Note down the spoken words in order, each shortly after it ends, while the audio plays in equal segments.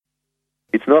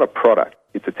It's not a product,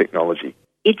 it's a technology.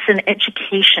 It's an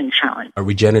education challenge. A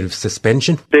regenerative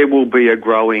suspension. There will be a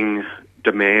growing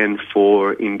demand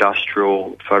for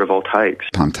industrial photovoltaics.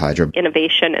 Pumped hydro.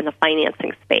 Innovation in the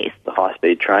financing space. The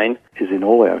high-speed train is in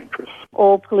all our interests.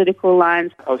 All political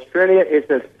lines. Australia is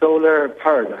a solar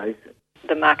paradise.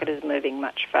 The market is moving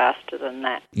much faster than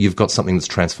that. You've got something that's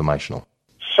transformational.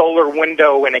 Solar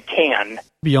window in a can.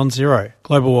 Beyond Zero,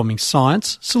 global warming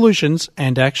science, solutions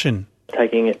and action.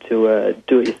 Taking it to a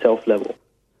do-it-yourself level.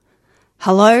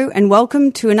 Hello and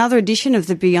welcome to another edition of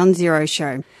the Beyond Zero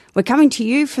show. We're coming to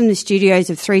you from the studios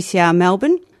of 3CR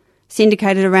Melbourne,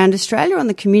 syndicated around Australia on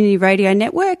the Community Radio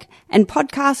Network and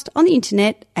podcast on the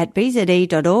internet at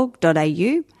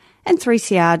bze.org.au and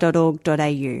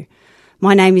 3cr.org.au.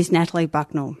 My name is Natalie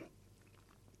Bucknell.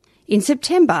 In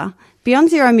September, Beyond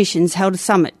Zero Emissions held a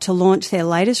summit to launch their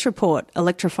latest report,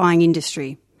 Electrifying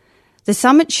Industry. The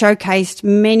summit showcased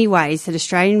many ways that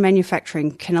Australian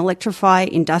manufacturing can electrify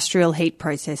industrial heat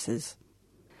processes.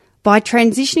 By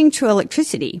transitioning to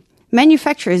electricity,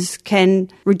 manufacturers can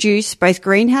reduce both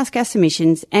greenhouse gas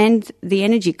emissions and the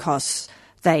energy costs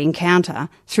they encounter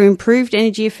through improved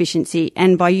energy efficiency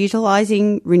and by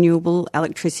utilising renewable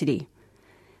electricity.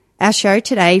 Our show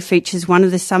today features one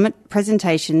of the summit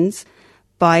presentations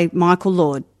by Michael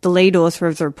Lord, the lead author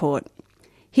of the report.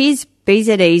 Here's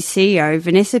BZE's CEO,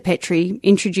 Vanessa Petrie,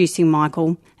 introducing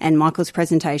Michael and Michael's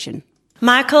presentation.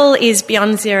 Michael is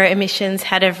Beyond Zero Emissions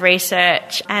Head of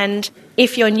Research, and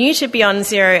if you're new to Beyond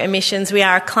Zero Emissions, we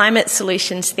are a climate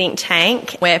solutions think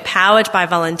tank. We're powered by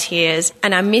volunteers,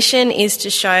 and our mission is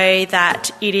to show that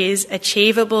it is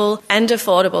achievable and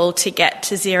affordable to get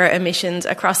to zero emissions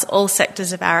across all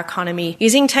sectors of our economy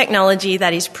using technology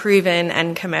that is proven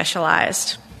and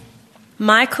commercialised.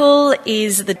 Michael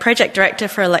is the Project Director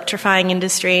for Electrifying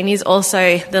Industry, and he's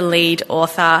also the lead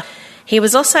author. He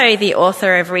was also the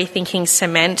author of Rethinking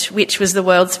Cement, which was the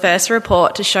world's first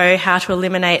report to show how to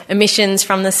eliminate emissions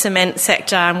from the cement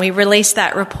sector, and we released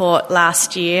that report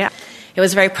last year. It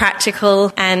was very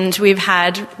practical, and we've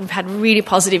had really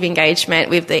positive engagement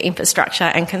with the infrastructure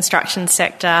and construction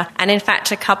sector. And in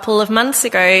fact, a couple of months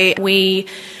ago, we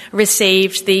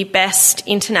received the Best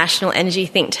International Energy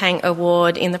Think Tank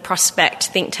Award in the Prospect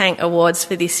Think Tank Awards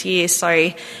for this year.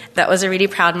 So that was a really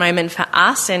proud moment for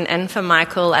us and for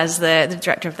Michael as the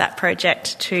director of that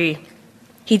project too.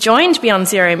 He joined Beyond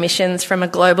Zero Emissions from a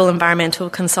global environmental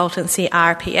consultancy,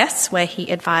 RPS, where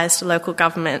he advised local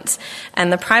governments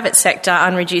and the private sector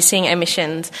on reducing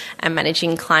emissions and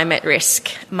managing climate risk.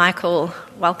 Michael,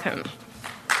 welcome.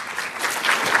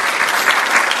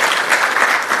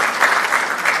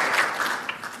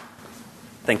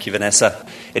 Thank you, Vanessa.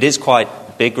 It is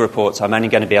quite big reports. I'm only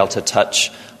going to be able to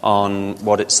touch on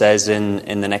what it says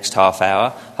in the next half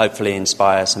hour, hopefully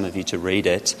inspire some of you to read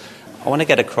it. I want to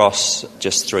get across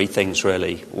just three things,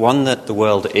 really. One, that the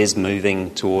world is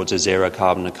moving towards a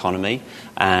zero-carbon economy,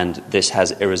 and this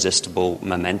has irresistible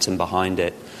momentum behind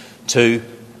it. Two,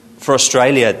 for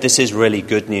Australia, this is really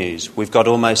good news. We've got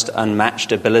almost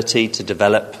unmatched ability to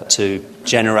develop, to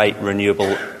generate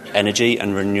renewable energy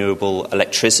and renewable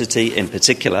electricity in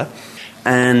particular.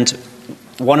 And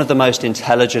one of the most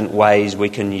intelligent ways we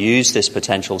can use this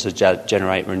potential to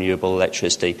generate renewable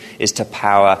electricity is to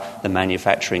power the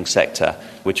manufacturing sector,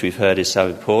 which we've heard is so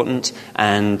important,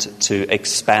 and to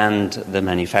expand the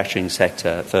manufacturing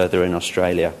sector further in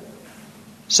Australia.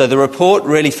 So the report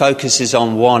really focuses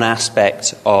on one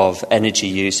aspect of energy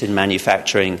use in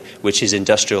manufacturing, which is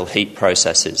industrial heat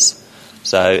processes.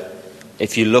 So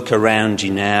if you look around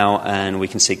you now, and we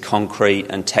can see concrete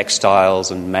and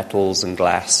textiles and metals and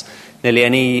glass, nearly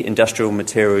any industrial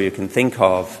material you can think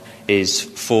of is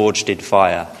forged in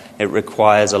fire. It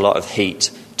requires a lot of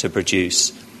heat to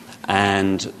produce.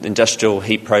 And industrial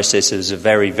heat processes are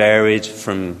very varied,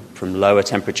 from lower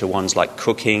temperature ones like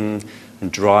cooking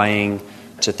and drying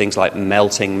to things like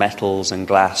melting metals and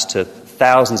glass, to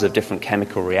thousands of different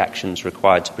chemical reactions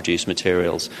required to produce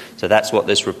materials. So that's what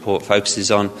this report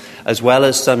focuses on, as well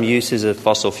as some uses of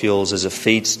fossil fuels as a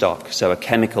feedstock, so a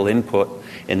chemical input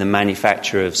in the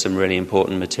manufacture of some really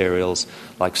important materials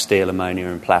like steel, ammonia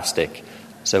and plastic.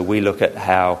 So we look at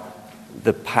how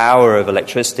the power of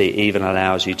electricity even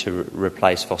allows you to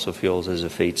replace fossil fuels as a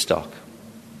feedstock.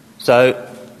 So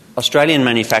Australian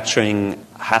manufacturing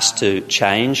has to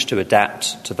change to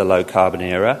adapt to the low-carbon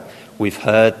era. We've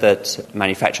heard that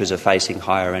manufacturers are facing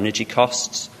higher energy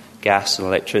costs. Gas and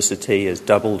electricity has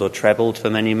doubled or trebled for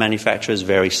many manufacturers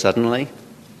very suddenly.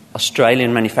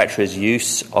 Australian manufacturers'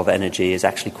 use of energy is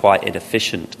actually quite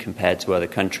inefficient compared to other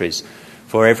countries.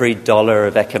 For every dollar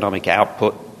of economic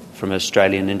output from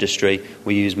Australian industry,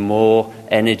 we use more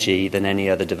energy than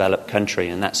any other developed country,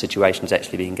 and that situation's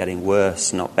actually been getting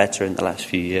worse, not better, in the last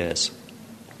few years.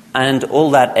 And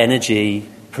all that energy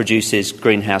produces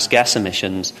greenhouse gas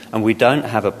emissions, and we don't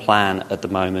have a plan at the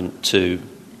moment to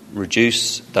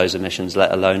reduce those emissions,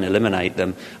 let alone eliminate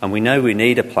them. And we know we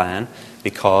need a plan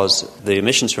because the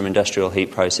emissions from industrial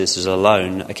heat processes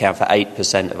alone account for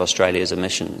 8% of Australia's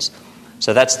emissions.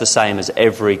 So that's the same as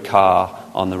every car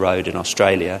on the road in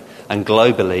Australia, and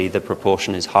globally the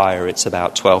proportion is higher, it's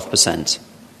about 12%.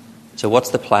 So what's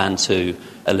the plan to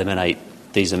eliminate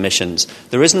these emissions?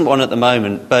 There isn't one at the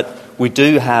moment, but we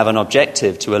do have an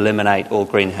objective to eliminate all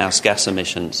greenhouse gas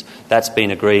emissions. That's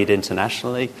been agreed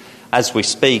internationally. As we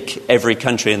speak, every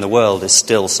country in the world is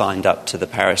still signed up to the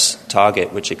Paris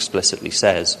target, which explicitly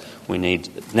says we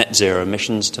need net zero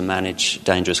emissions to manage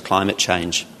dangerous climate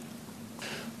change.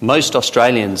 Most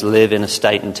Australians live in a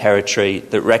state and territory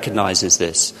that recognises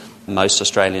this. Most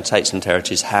Australian states and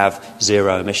territories have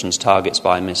zero emissions targets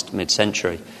by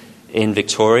mid-century. In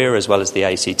Victoria, as well as the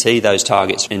ACT, those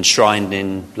targets are enshrined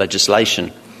in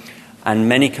legislation. And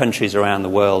many countries around the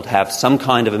world have some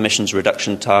kind of emissions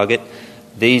reduction target.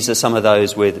 These are some of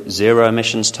those with zero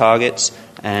emissions targets,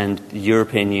 and the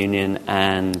European Union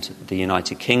and the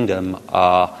United Kingdom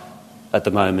are at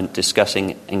the moment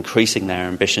discussing increasing their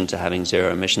ambition to having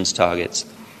zero emissions targets.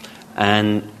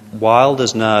 And while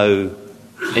there's no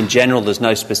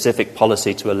specific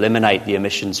policy to eliminate the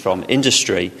emissions from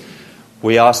industry,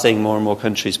 we are seeing more and more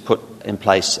countries put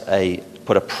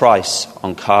a price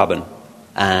on carbon.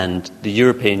 And the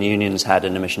European Union's had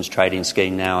an emissions trading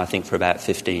scheme now, I think, for about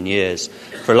 15 years.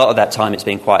 For a lot of that time, it's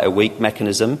been quite a weak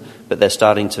mechanism, but they're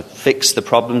starting to fix the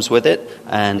problems with it,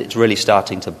 and it's really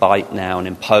starting to bite now and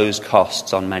impose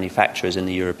costs on manufacturers in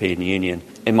the European Union.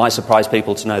 It might surprise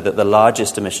people to know that the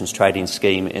largest emissions trading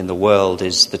scheme in the world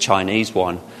is the Chinese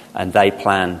one, and they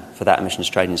plan for that emissions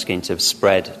trading scheme to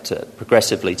spread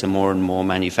progressively to more and more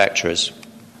manufacturers.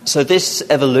 So this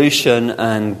evolution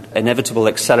and inevitable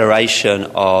acceleration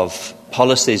of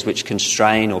policies which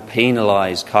constrain or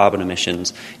penalise carbon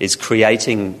emissions is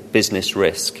creating business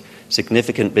risk,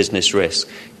 significant business risk.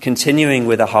 Continuing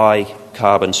with a high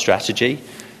carbon strategy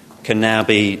can now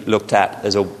be looked at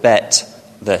as a bet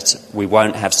that we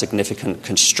won't have significant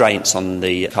constraints on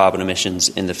the carbon emissions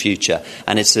in the future.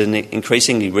 And it's an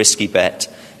increasingly risky bet,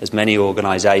 as many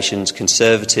organisations,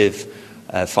 conservative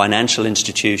financial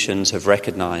institutions have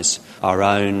recognised. Our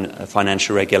own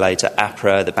financial regulator,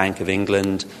 APRA, the Bank of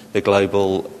England, the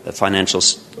Global Financial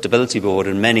Stability Board,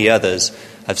 and many others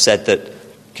have said that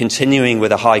continuing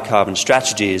with a high carbon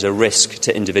strategy is a risk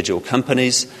to individual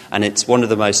companies, and it's one of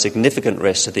the most significant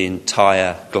risks to the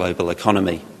entire global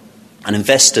economy. And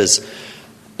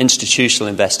institutional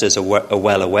investors are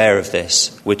well aware of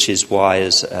this, which is why,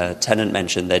 as Tennant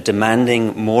mentioned, they're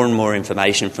demanding more and more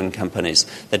information from companies.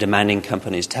 They're demanding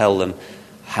companies tell them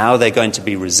how they're going to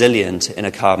be resilient in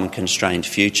a carbon-constrained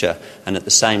future. And at the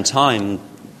same time,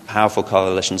 powerful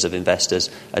coalitions of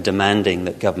investors are demanding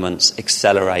that governments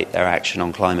accelerate their action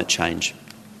on climate change.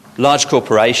 Large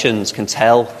corporations can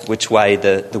tell which way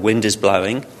the wind is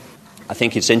blowing. I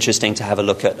think it's interesting to have a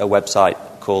look at a website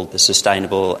called the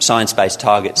Sustainable Science-Based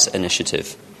Targets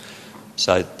Initiative.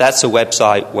 So that's a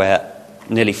website where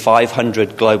nearly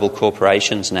 500 global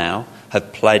corporations now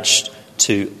have pledged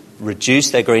to reduce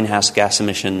their greenhouse gas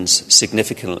emissions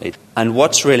significantly. And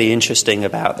what's really interesting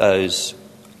about those,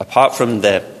 apart from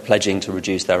their pledging to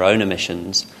reduce their own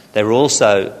emissions, they're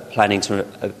also planning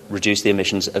to reduce the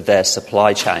emissions of their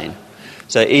supply chain.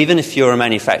 So even if you're a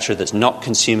manufacturer that's not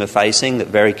consumer-facing, that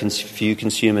very few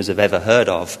consumers have ever heard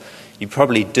of, you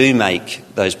probably do make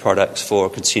those products for a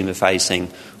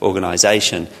consumer-facing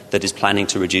organisation that is planning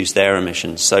to reduce their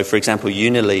emissions. So, for example,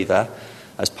 Unilever,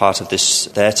 as part of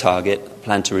their target,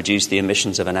 plan to reduce the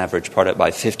emissions of an average product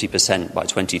by 50% by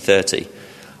 2030.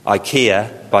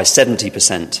 IKEA by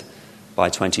 70% by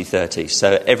 2030.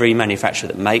 So every manufacturer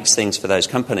that makes things for those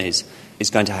companies is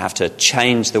going to have to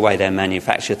change the way they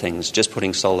manufacture things. Just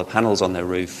putting solar panels on their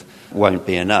roof won't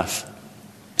be enough.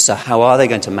 So how are they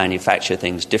going to manufacture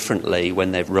things differently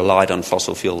when they've relied on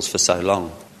fossil fuels for so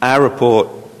long? Our report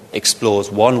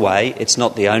explores one way, it's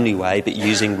not the only way, but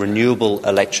using renewable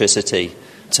electricity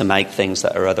to make things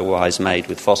that are otherwise made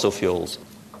with fossil fuels.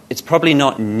 It's probably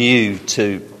not new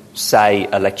to say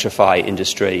electrify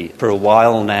industry. For a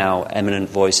while now, eminent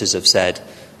voices have said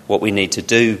what we need to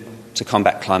do to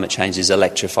combat climate change is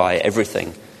electrify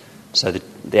everything. So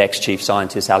the ex-chief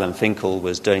scientist Alan Finkel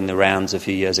was doing the rounds a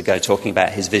few years ago talking about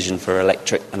his vision for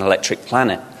an electric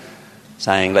planet,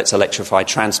 saying let's electrify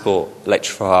transport,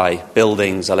 electrify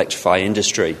buildings, electrify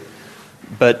industry.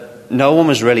 But no one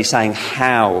was really saying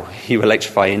how you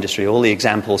electrify industry. All the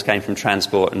examples came from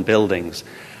transport and buildings.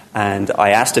 And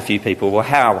I asked a few people, well,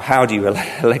 how do you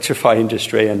electrify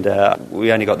industry? And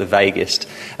we only got the vaguest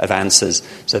of answers.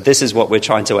 So this is what we're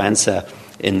trying to answer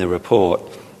in the report.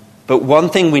 But one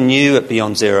thing we knew at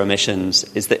Beyond Zero Emissions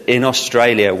is that in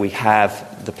Australia we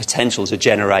have the potential to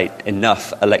generate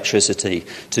enough electricity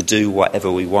to do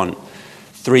whatever we want.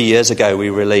 3 years ago we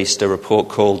released a report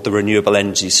called the Renewable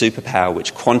Energy Superpower,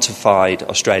 which quantified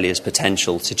Australia's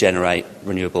potential to generate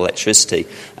renewable electricity.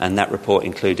 And that report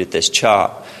included this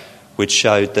chart, which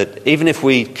showed that even if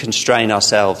we constrain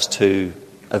ourselves to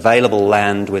available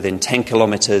land within 10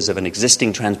 kilometres of an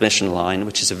existing transmission line,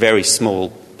 which is a very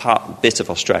small bit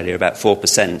of Australia, about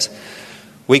 4%,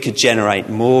 we could generate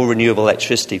more renewable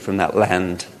electricity from that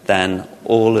land than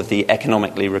all of the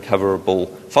economically recoverable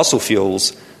fossil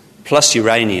fuels plus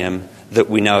uranium that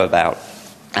we know about,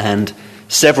 and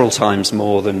several times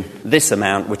more than this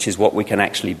amount, which is what we can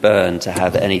actually burn to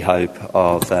have any hope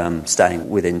of staying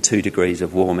within 2 degrees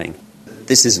of warming.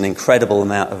 This is an incredible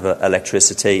amount of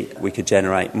electricity. We could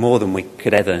generate more than we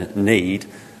could ever need,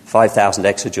 5,000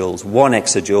 exajoules. 1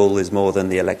 exajoule is more than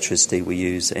the electricity we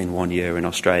use in 1 year in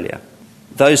Australia.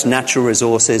 Those natural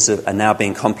resources are now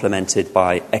being complemented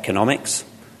by economics.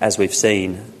 As we've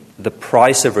seen, the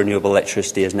price of renewable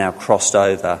electricity has now crossed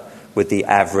over with the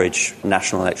average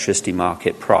national electricity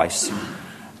market price.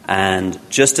 And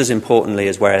just as importantly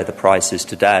as where the price is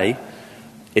today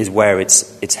is where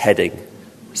it's heading.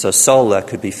 So solar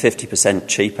could be 50%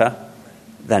 cheaper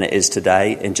than it is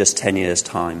today in just 10 years'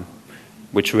 time,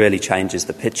 which really changes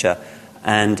the picture.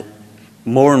 And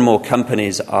more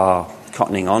companies are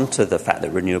cottoning on to the fact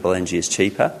that renewable energy is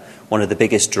cheaper. One of the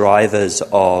biggest drivers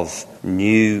of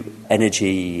new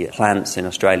energy plants in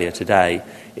Australia today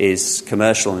is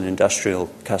commercial and industrial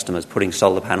customers putting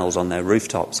solar panels on their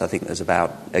rooftops. I think there's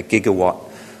about 1 gigawatt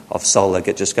of solar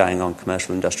just going on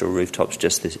commercial and industrial rooftops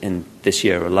just in this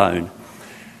year alone.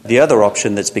 The other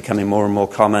option that's becoming more and more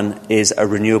common is a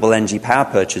renewable energy power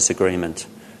purchase agreement.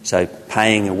 So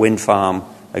paying a wind farm,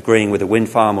 agreeing with a wind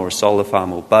farm or a solar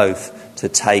farm or both to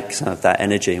take some of that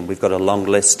energy. And we've got a long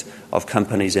list of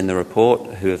companies in the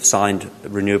report who have signed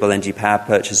renewable energy power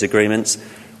purchase agreements.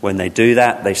 When they do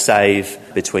that, they save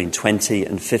between 20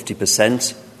 and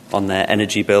 50% on their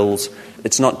energy bills.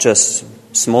 It's not just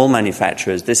small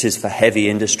manufacturers. This is for heavy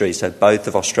industry. So both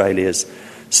of Australia's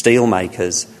steel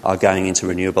makers are going into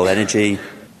renewable energy.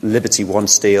 Liberty One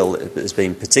Steel has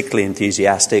been particularly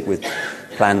enthusiastic with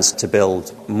plans to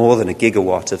build more than 1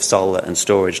 gigawatt of solar and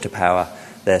storage to power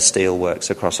their steelworks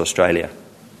across Australia.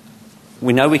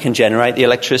 We know we can generate the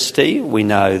electricity. We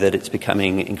know that it's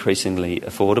becoming increasingly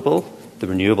affordable, the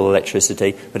renewable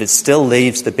electricity, but it still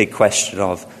leaves the big question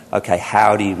of, okay,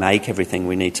 how do you make everything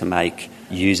we need to make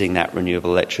using that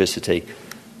renewable electricity?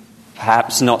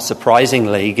 Perhaps not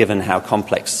surprisingly, given how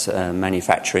complex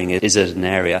manufacturing is as an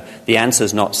area, the answer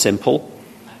is not simple.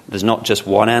 There's not just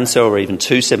one answer or even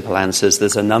 2 simple answers.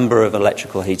 There's a number of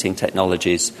electrical heating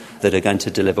technologies that are going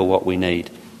to deliver what we need.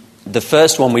 The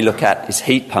first one we look at is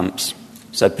heat pumps.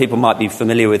 So people might be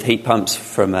familiar with heat pumps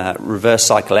from reverse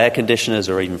cycle air conditioners,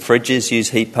 or even fridges use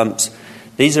heat pumps.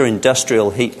 These are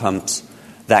industrial heat pumps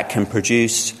that can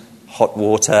produce hot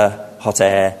water, hot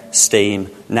air, steam,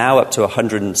 now up to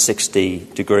 160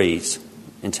 degrees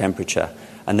in temperature.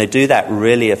 And they do that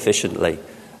really efficiently.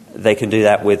 They can do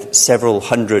that with several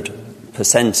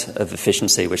 100% of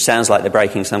efficiency, which sounds like they're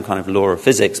breaking some kind of law of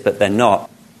physics, but they're not.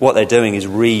 What they're doing is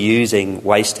reusing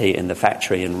waste heat in the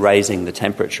factory and raising the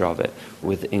temperature of it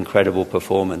with incredible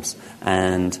performance.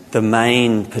 And the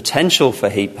main potential for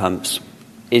heat pumps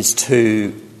is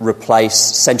to replace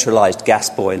centralised gas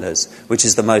boilers, which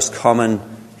is the most common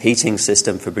heating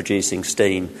system for producing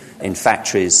steam in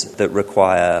factories that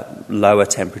require lower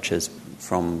temperatures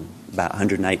from about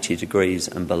 180 degrees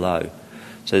and below.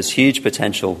 So there's huge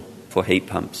potential for heat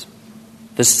pumps.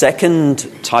 The second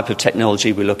type of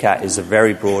technology we look at is a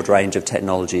very broad range of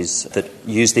technologies that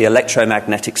use the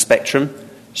electromagnetic spectrum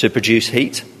to produce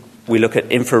heat. We look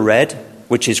at infrared,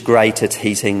 which is great at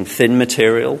heating thin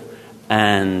material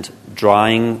and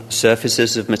drying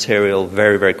surfaces of material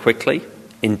very, very quickly.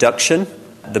 Induction,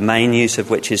 the main use of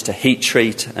which is to heat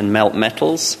treat and melt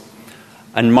metals.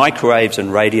 And microwaves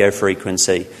and radio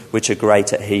frequency, which are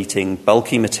great at heating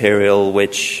bulky material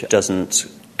which doesn't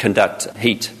conduct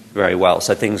heat very well.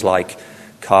 So things like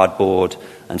cardboard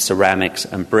and ceramics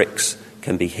and bricks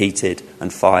can be heated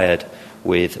and fired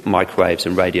with microwaves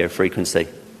and radio frequency.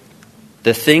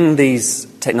 The thing these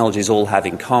technologies all have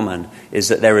in common is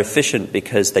that they're efficient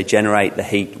because they generate the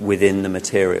heat within the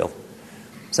material.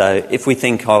 So if we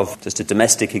think of just a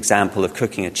domestic example of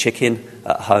cooking a chicken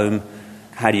at home,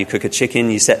 how do you cook a chicken?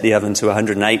 You set the oven to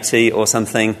 180 or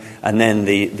something, and then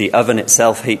the oven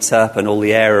itself heats up and all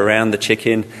the air around the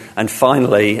chicken, and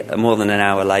finally, more than an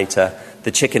hour later,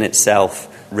 the chicken itself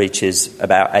reaches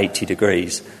about 80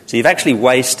 degrees. So you've actually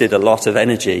wasted a lot of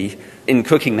energy in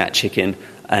cooking that chicken,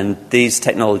 and these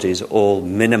technologies all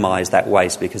minimise that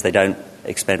waste because they don't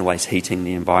expend waste heating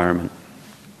the environment.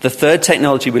 The third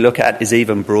technology we look at is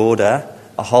even broader,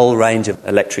 a whole range of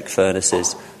electric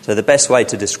furnaces. So the best way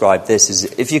to describe this is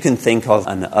if you can think of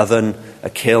an oven, a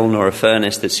kiln or a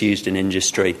furnace that's used in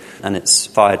industry and it's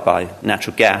fired by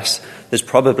natural gas, there's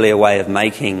probably a way of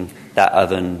making that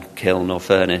oven, kiln or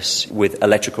furnace with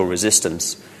electrical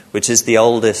resistance, which is the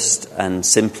oldest and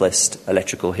simplest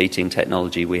electrical heating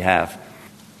technology we have.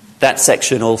 That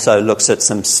section also looks at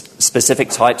some specific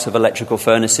types of electrical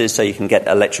furnaces, so you can get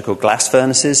electrical glass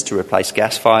furnaces to replace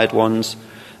gas-fired ones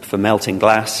for melting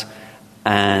glass,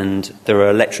 and there are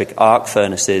electric arc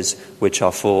furnaces which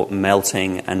are for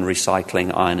melting and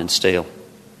recycling iron and steel.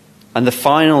 And the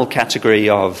final category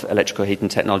of electrical heating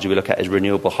technology we look at is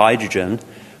renewable hydrogen,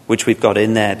 which we've got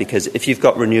in there because if you've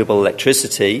got renewable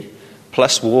electricity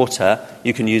plus water,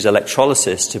 you can use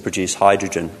electrolysis to produce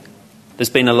hydrogen. There's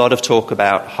been a lot of talk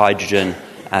about hydrogen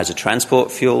as a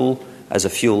transport fuel, as a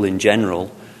fuel in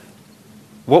general.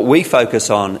 What we focus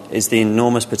on is the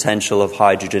enormous potential of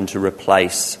hydrogen to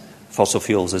replace fossil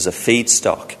fuels as a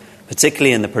feedstock,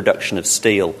 particularly in the production of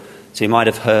steel. So you might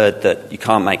have heard that you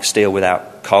can't make steel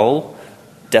without coal.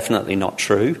 Definitely not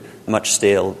true. Much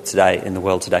steel today in the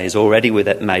world today is already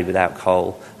made without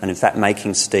coal, and in fact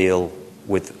making steel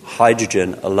with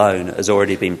hydrogen alone has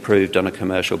already been proved on a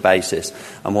commercial basis.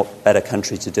 And what better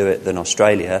country to do it than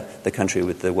Australia, the country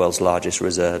with the world's largest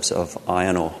reserves of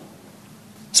iron ore.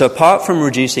 So apart from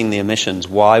reducing the emissions,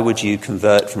 why would you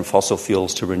convert from fossil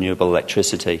fuels to renewable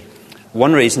electricity?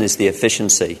 One reason is the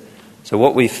efficiency. So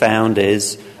what we've found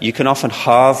is you can often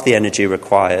halve the energy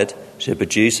required to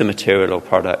produce a material or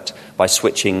product by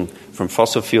switching from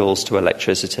fossil fuels to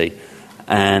electricity.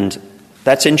 And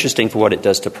that's interesting for what it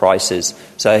does to prices.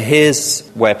 So here's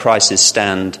where prices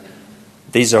stand.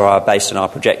 These are based on our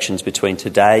projections between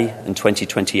today and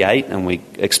 2028, and we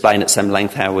explain at some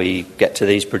length how we get to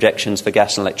these projections for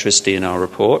gas and electricity in our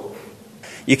report.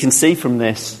 You can see from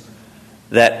this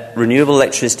that renewable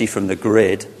electricity from the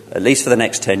grid, at least for the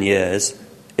next 10 years,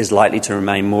 is likely to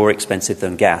remain more expensive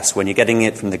than gas. When you're getting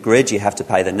it from the grid, you have to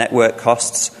pay the network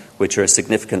costs, which are a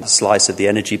significant slice of the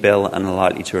energy bill and are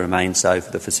likely to remain so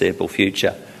for the foreseeable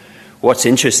future. What's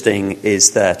interesting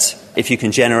is that if you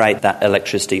can generate that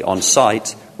electricity on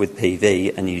site with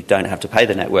PV and you don't have to pay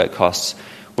the network costs,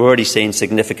 we're already seeing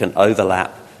significant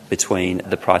overlap between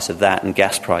the price of that and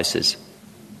gas prices.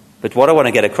 But what I want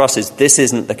to get across is this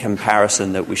isn't the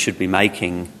comparison that we should be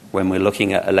making when we're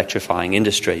looking at electrifying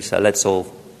industry. So let's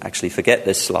all actually forget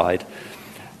this slide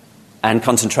and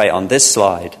concentrate on this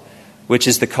slide, which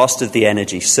is the cost of the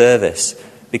energy service.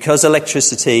 Because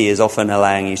electricity is often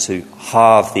allowing you to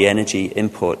halve the energy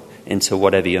input into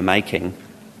whatever you're making,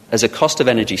 as a cost of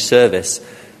energy service,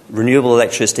 renewable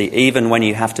electricity, even when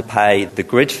you have to pay the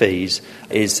grid fees,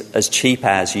 is as cheap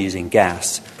as using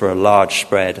gas for a large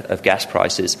spread of gas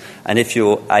prices. And if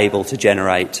you're able to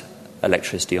generate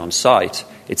electricity on site,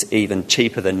 it's even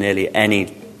cheaper than nearly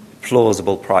any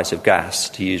plausible price of gas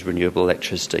to use renewable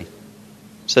electricity.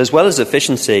 So as well as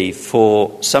efficiency,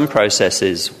 for some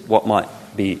processes, what might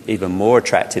be even more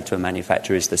attractive to a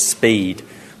manufacturer is the speed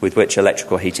with which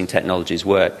electrical heating technologies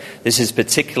work. This is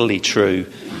particularly true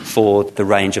for the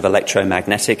range of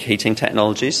electromagnetic heating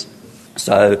technologies.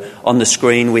 So on the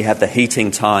screen we have the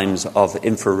heating times of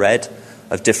infrared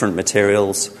of different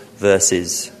materials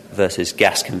versus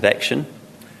gas convection.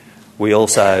 We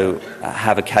also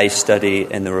have a case study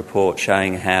in the report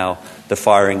showing how the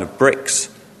firing of bricks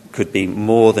could be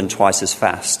more than twice as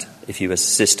fast if you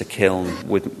assist a kiln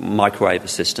with microwave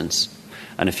assistance,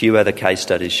 and a few other case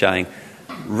studies showing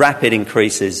rapid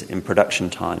increases in production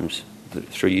times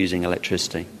through using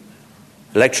electricity.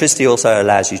 Electricity also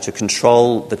allows you to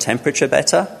control the temperature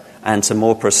better and to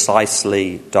more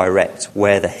precisely direct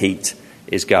where the heat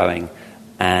is going,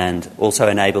 and also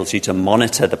enables you to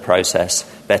monitor the process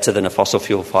better than a fossil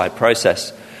fuel-fired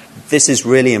process. This is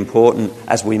really important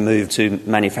as we move to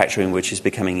manufacturing, which is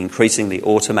becoming increasingly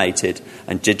automated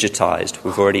and digitised.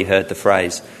 We've already heard the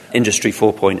phrase Industry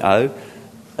 4.0.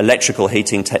 Electrical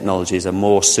heating technologies are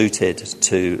more suited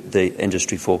to the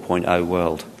Industry 4.0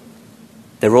 world.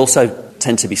 They also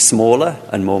tend to be smaller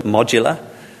and more modular.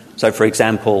 So, for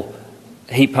example,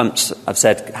 heat pumps, I've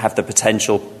said, have the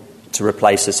potential to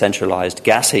replace a centralised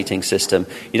gas heating system,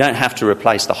 you don't have to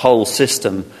replace the whole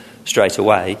system straight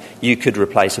away. You could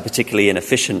replace a particularly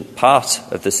inefficient part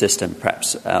of the system,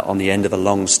 perhaps on the end of a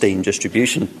long steam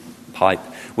distribution pipe,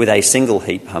 with a single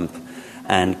heat pump,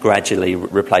 and gradually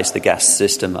replace the gas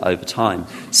system over time,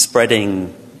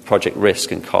 spreading project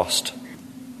risk and cost.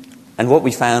 And what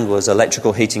we found was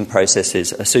electrical heating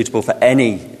processes are suitable for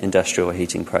any industrial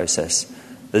heating process.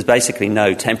 There's basically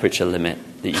no temperature limit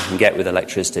that you can get with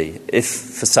electricity. If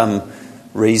for some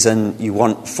reason you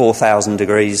want 4,000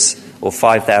 degrees or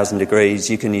 5,000 degrees,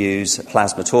 you can use a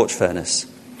plasma torch furnace,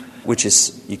 which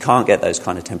is, you can't get those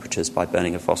kind of temperatures by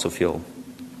burning a fossil fuel.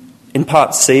 In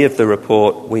Part C of the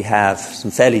report, we have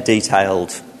some fairly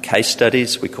detailed case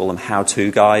studies. We call them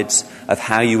how-to guides of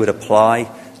how you would apply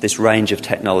this range of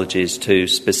technologies to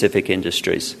specific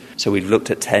industries. So we've looked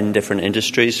at 10 different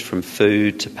industries, from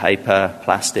food to paper,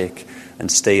 plastic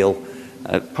and steel.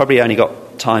 Probably only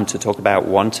got time to talk about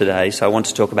one today, so I want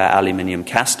to talk about aluminium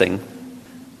casting.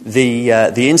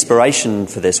 The inspiration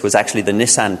for this was actually the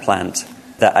Nissan plant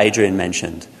that Adrian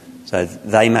mentioned. So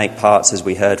they make parts, as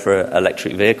we heard, for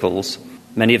electric vehicles,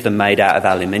 many of them made out of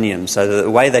aluminium. So the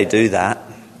way they do that,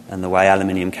 and the way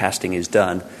aluminium casting is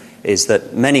done, is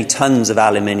that many tons of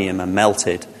aluminium are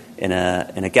melted in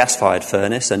a gas-fired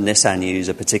furnace, and Nissan use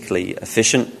a particularly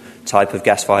efficient type of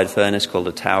gas-fired furnace called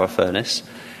a tower furnace.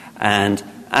 And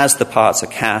as the parts are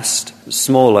cast,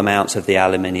 small amounts of the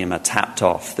aluminium are tapped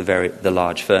off the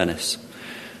large furnace.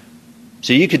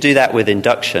 So you could do that with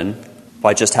induction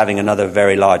by just having another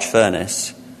very large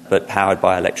furnace, but powered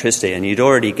by electricity, and you'd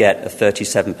already get a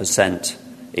 37%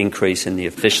 increase in the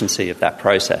efficiency of that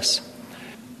process.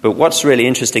 But what's really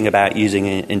interesting about using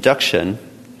induction,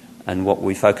 and what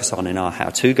we focus on in our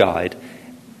how-to guide,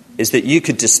 is that you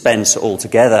could dispense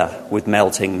altogether with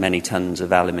melting many tons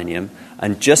of aluminium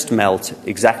and just melt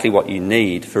exactly what you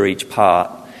need for each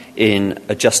part in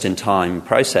a just-in-time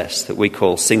process that we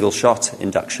call single-shot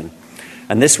induction.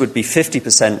 And this would be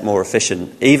 50% more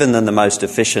efficient, even than the most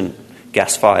efficient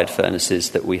gas-fired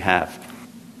furnaces that we have.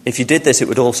 If you did this, it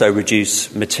would also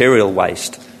reduce material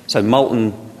waste. So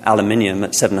molten aluminium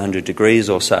at 700 degrees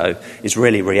or so is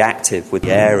really reactive with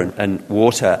the air and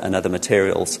water and other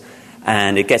materials,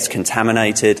 and it gets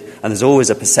contaminated, and there's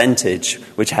always a percentage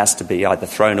which has to be either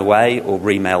thrown away or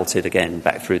remelted again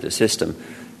back through the system.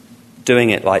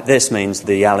 Doing it like this means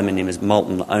the aluminium is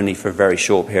molten only for a very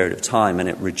short period of time, and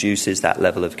it reduces that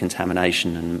level of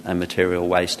contamination and material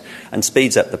waste and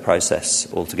speeds up the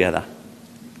process altogether.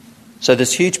 So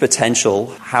there's huge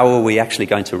potential. How are we actually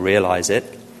going to realise it?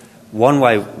 One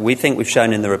way, we think we've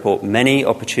shown in the report many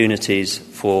opportunities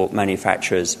for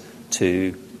manufacturers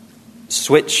to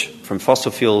switch from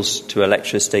fossil fuels to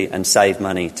electricity and save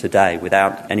money today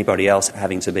without anybody else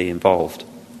having to be involved.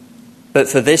 But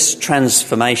for this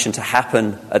transformation to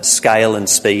happen at scale and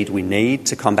speed we need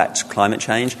to combat climate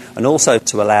change, and also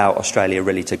to allow Australia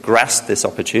really to grasp this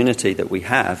opportunity that we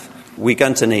have, we're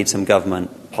going to need some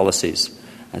government policies.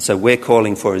 And so we're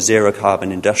calling for a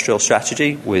zero-carbon industrial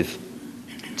strategy with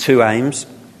two aims.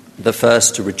 The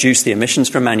first, to reduce the emissions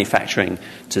from manufacturing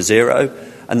to zero,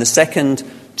 and the second,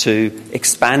 to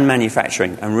expand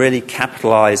manufacturing and really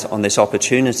capitalise on this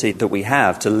opportunity that we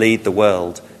have to lead the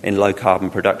world in low-carbon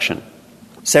production.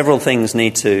 Several things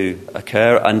need to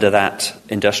occur under that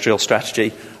industrial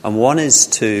strategy, and one is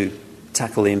to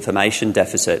tackle the information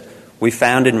deficit. We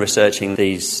found in researching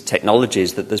these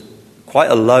technologies that there's quite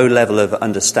a low level of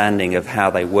understanding of how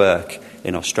they work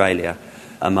in Australia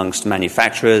amongst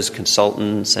manufacturers,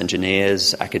 consultants,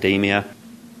 engineers, academia.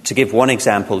 To give one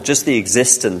example, just the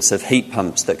existence of heat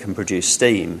pumps that can produce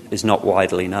steam is not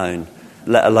widely known,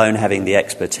 let alone having the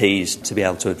expertise to be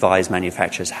able to advise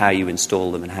manufacturers how you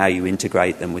install them and how you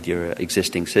integrate them with your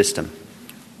existing system.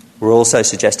 We're also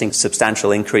suggesting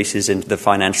substantial increases in the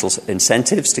financial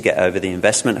incentives to get over the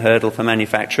investment hurdle for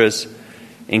manufacturers,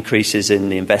 increases in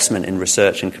the investment in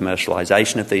research and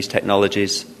commercialisation of these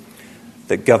technologies,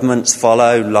 that governments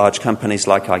follow large companies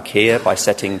like IKEA by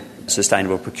setting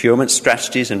sustainable procurement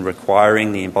strategies and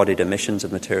requiring the embodied emissions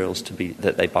of materials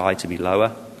that they buy to be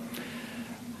lower.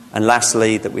 And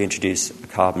lastly, that we introduce a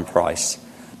carbon price.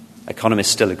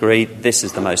 Economists still agree this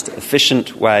is the most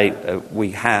efficient way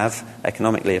we have,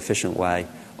 economically efficient way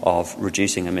of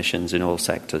reducing emissions in all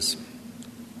sectors.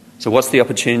 So what's the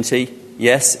opportunity?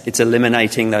 Yes, it's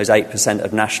eliminating those 8%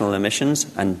 of national emissions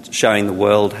and showing the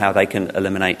world how they can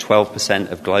eliminate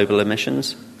 12% of global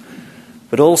emissions,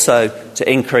 but also to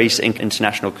increase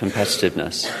international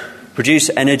competitiveness, produce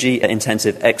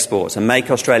energy-intensive exports and make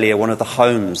Australia one of the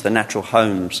homes, the natural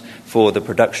homes, for the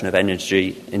production of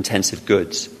energy-intensive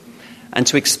goods. and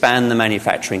to expand the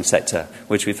manufacturing sector,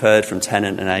 which we've heard from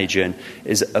Tennant and Adrian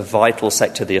is a vital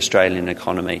sector of the Australian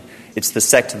economy. It's the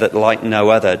sector that, like no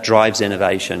other, drives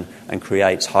innovation and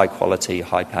creates high-quality,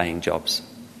 high-paying jobs.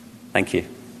 Thank you.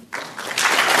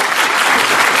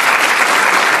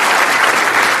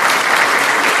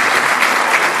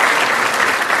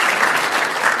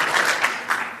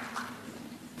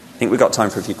 I think we've got time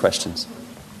for a few questions.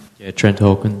 Yeah, Trent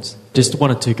Hawkins. Just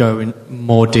wanted to go in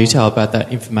more detail about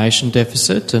that information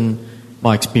deficit and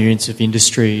my experience of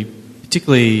industry,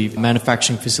 particularly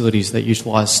manufacturing facilities that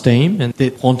utilise steam and the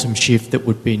quantum shift that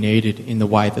would be needed in the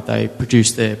way that they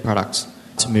produce their products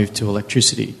to move to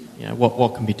electricity. You know,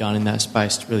 what can be done in that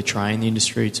space to really train the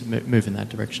industry to move in that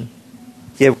direction?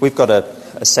 Yeah, we've got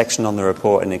a section on the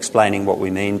report in explaining what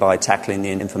we mean by tackling the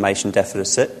information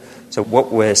deficit. So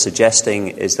what we're suggesting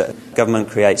is that government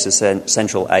creates a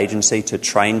central agency to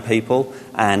train people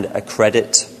and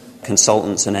accredit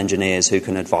consultants and engineers who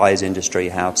can advise industry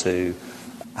how to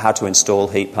install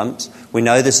heat pumps. We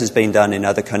know this has been done in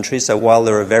other countries, so while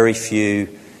there are very few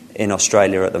in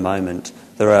Australia at the moment,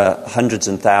 there are hundreds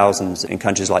and thousands in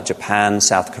countries like Japan,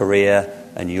 South Korea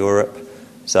and Europe.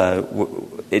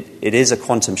 So it is a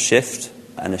quantum shift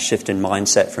and a shift in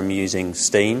mindset from using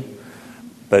steam,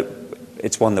 but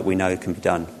it's one that we know can be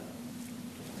done.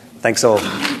 Thanks all.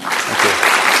 Thank you.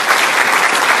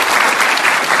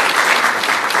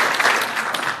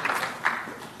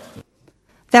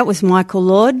 That was Michael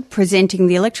Lord presenting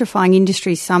the Electrifying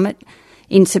Industry Summit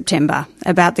in September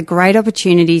about the great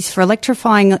opportunities for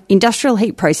electrifying industrial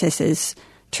heat processes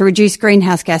to reduce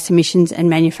greenhouse gas emissions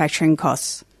and manufacturing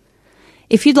costs.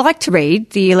 If you'd like to read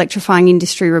the Electrifying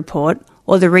Industry Report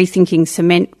or the Rethinking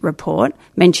Cement report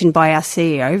mentioned by our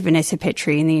CEO, Vanessa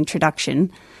Petrie, in the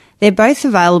introduction, they're both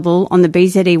available on the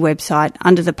BZE website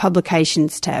under the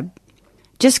Publications tab.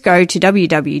 Just go to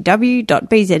www.bze.org.au.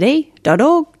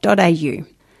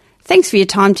 Thanks for your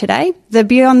time today. The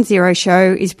Beyond Zero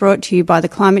show is brought to you by the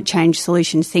climate change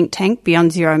solutions think tank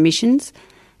Beyond Zero Emissions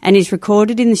and is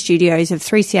recorded in the studios of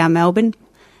 3CR Melbourne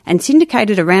and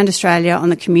syndicated around Australia on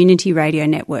the Community Radio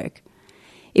Network.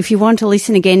 If you want to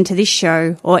listen again to this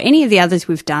show or any of the others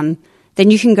we've done, then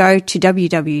you can go to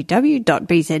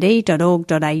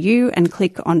www.bze.org.au and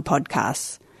click on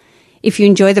podcasts. If you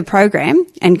enjoy the program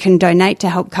and can donate to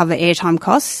help cover airtime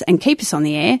costs and keep us on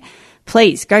the air,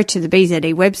 please go to the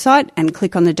BZE website and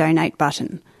click on the donate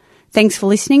button. Thanks for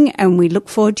listening, and we look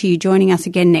forward to you joining us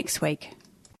again next week.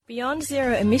 Beyond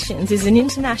Zero Emissions is an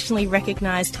internationally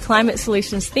recognised climate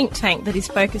solutions think tank that is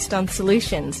focused on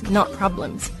solutions, not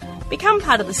problems. Become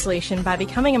part of the solution by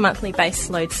becoming a monthly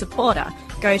baseload supporter.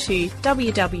 Go to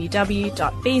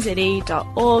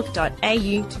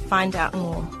www.bze.org.au to find out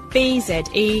more.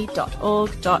 bze.org.au.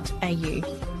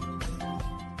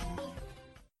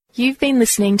 You've been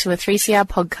listening to a 3CR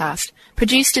podcast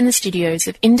produced in the studios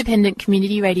of independent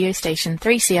community radio station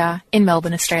 3CR in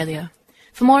Melbourne, Australia.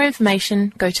 For more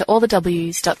information, go to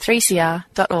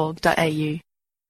allthews.3cr.org.au.